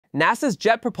NASA's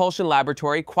Jet Propulsion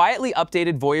Laboratory quietly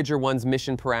updated Voyager 1's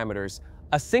mission parameters,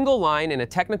 a single line in a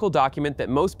technical document that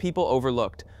most people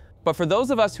overlooked. But for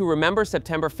those of us who remember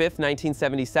September 5,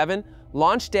 1977,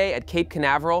 launch day at Cape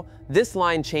Canaveral, this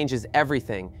line changes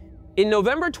everything. In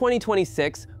November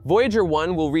 2026, Voyager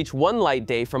 1 will reach one light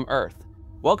day from Earth.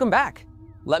 Welcome back.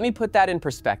 Let me put that in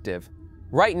perspective.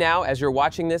 Right now, as you're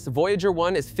watching this, Voyager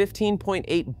 1 is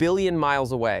 15.8 billion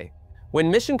miles away.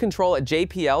 When Mission Control at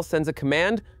JPL sends a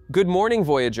command, "Good morning,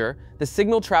 Voyager," the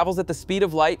signal travels at the speed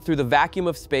of light through the vacuum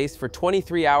of space for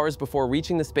 23 hours before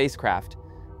reaching the spacecraft.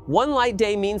 One light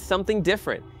day means something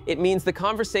different. It means the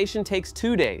conversation takes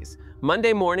 2 days.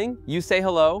 Monday morning, you say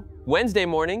hello. Wednesday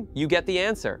morning, you get the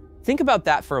answer. Think about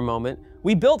that for a moment.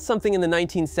 We built something in the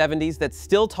 1970s that's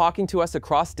still talking to us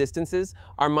across distances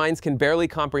our minds can barely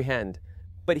comprehend.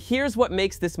 But here's what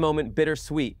makes this moment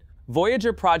bittersweet.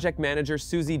 Voyager project manager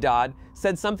Susie Dodd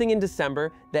said something in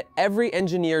December that every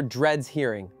engineer dreads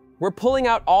hearing. We're pulling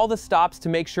out all the stops to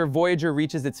make sure Voyager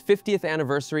reaches its 50th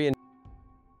anniversary.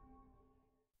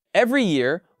 Every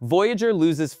year, Voyager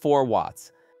loses 4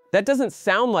 watts. That doesn't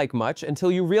sound like much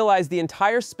until you realize the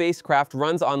entire spacecraft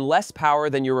runs on less power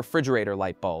than your refrigerator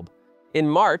light bulb. In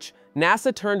March,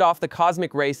 NASA turned off the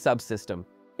cosmic ray subsystem.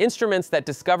 Instruments that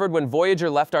discovered when Voyager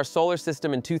left our solar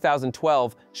system in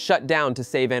 2012 shut down to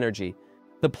save energy.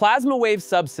 The plasma wave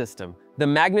subsystem, the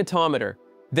magnetometer,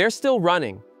 they're still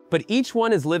running, but each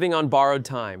one is living on borrowed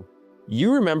time.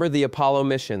 You remember the Apollo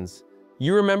missions.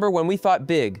 You remember when we thought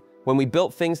big, when we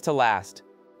built things to last.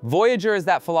 Voyager is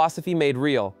that philosophy made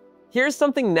real. Here's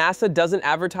something NASA doesn't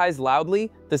advertise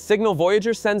loudly. The signal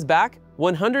Voyager sends back,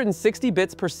 160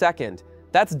 bits per second.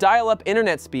 That's dial-up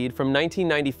internet speed from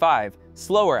 1995,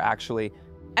 slower actually.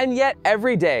 And yet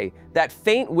every day, that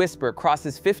faint whisper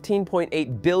crosses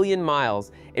 15.8 billion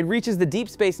miles. It reaches the deep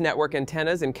space network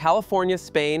antennas in California,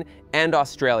 Spain, and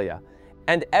Australia.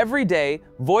 And every day,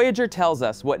 Voyager tells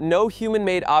us what no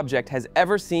human-made object has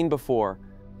ever seen before.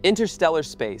 Interstellar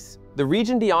space, the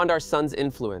region beyond our sun's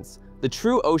influence, the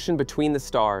true ocean between the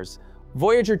stars.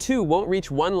 Voyager 2 won't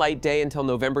reach one light day until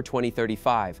November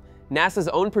 2035. NASA's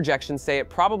own projections say it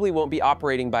probably won't be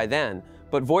operating by then,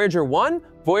 but Voyager 1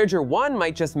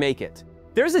 might just make it.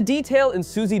 There's a detail in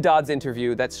Susie Dodd's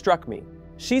interview that struck me.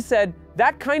 She said,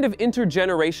 that kind of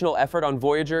intergenerational effort on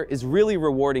Voyager is really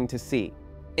rewarding to see.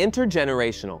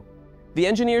 Intergenerational. The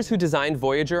engineers who designed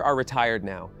Voyager are retired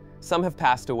now. Some have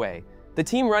passed away. The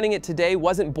team running it today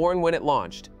wasn't born when it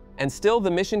launched, and still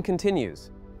the mission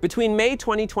continues. Between May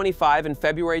 2025 and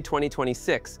February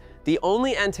 2026, the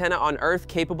only antenna on Earth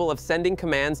capable of sending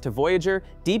commands to Voyager,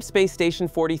 Deep Space Station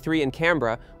 43 in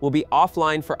Canberra, will be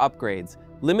offline for upgrades.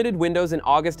 Limited windows in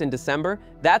August and December,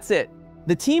 that's it.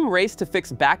 The team raced to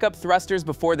fix backup thrusters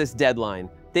before this deadline.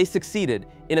 They succeeded.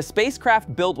 In a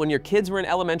spacecraft built when your kids were in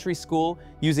elementary school,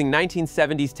 using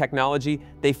 1970s technology,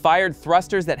 they fired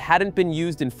thrusters that hadn't been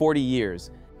used in 40 years.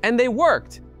 And they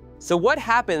worked! So what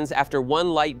happens after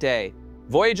one light day?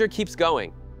 Voyager keeps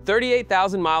going,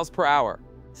 38,000 miles per hour.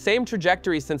 Same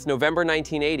trajectory since November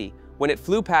 1980, when it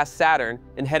flew past Saturn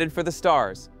and headed for the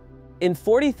stars. In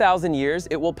 40,000 years,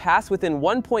 it will pass within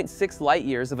 1.6 light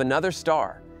years of another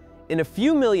star. In a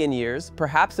few million years,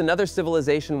 perhaps another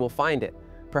civilization will find it.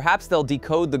 Perhaps they'll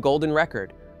decode the golden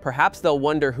record. Perhaps they'll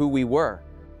wonder who we were.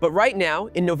 But right now,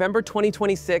 in November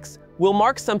 2026, we'll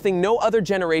mark something no other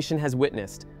generation has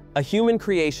witnessed. A human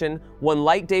creation, one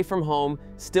light day from home,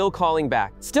 still calling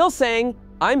back. Still saying,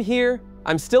 I'm here,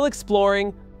 I'm still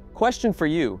exploring. Question for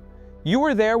you. You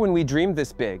were there when we dreamed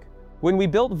this big. When we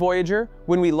built Voyager,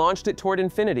 when we launched it toward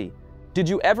infinity. Did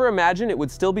you ever imagine it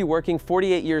would still be working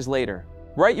 48 years later?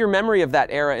 Write your memory of that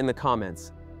era in the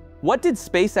comments. What did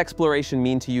space exploration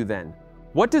mean to you then?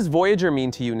 What does Voyager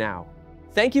mean to you now?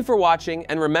 Thank you for watching,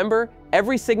 and remember,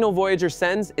 every signal Voyager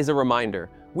sends is a reminder.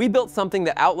 We built something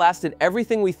that outlasted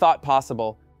everything we thought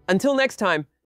possible. Until next time,